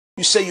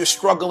You say you're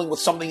struggling with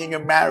something in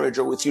your marriage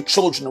or with your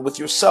children or with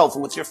yourself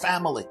or with your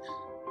family.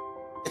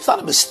 It's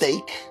not a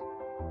mistake.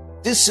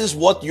 This is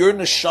what your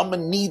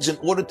neshama needs in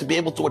order to be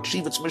able to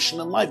achieve its mission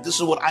in life. This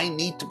is what I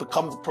need to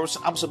become the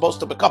person I'm supposed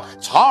to become.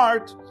 It's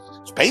hard.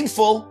 It's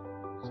painful.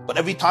 But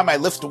every time I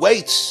lift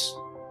weights,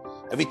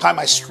 every time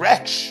I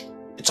stretch,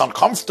 it's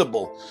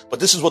uncomfortable. But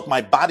this is what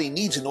my body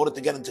needs in order to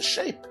get into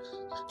shape.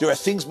 There are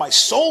things my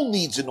soul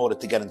needs in order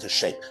to get into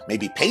shape. It may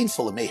be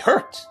painful. It may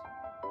hurt.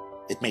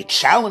 It may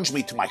challenge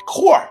me to my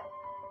core.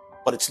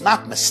 But it's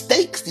not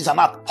mistakes. These are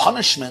not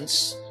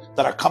punishments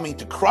that are coming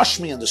to crush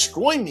me and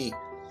destroy me.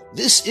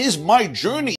 This is my journey.